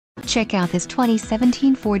Check out this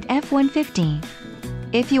 2017 Ford F-150.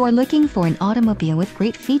 If you are looking for an automobile with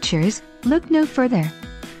great features, look no further.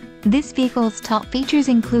 This vehicle's top features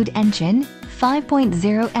include engine, 5.0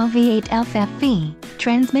 V8 FFV,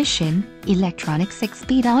 transmission, electronic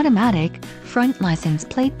 6-speed automatic, front license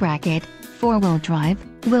plate bracket, 4-wheel drive,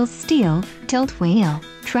 wheels steel, tilt wheel,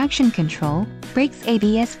 traction control, brakes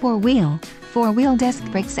ABS 4-wheel disc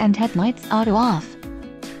brakes and headlights auto off.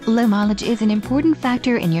 Low mileage is an important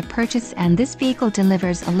factor in your purchase, and this vehicle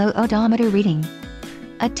delivers a low odometer reading.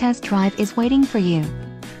 A test drive is waiting for you.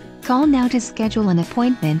 Call now to schedule an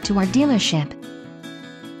appointment to our dealership.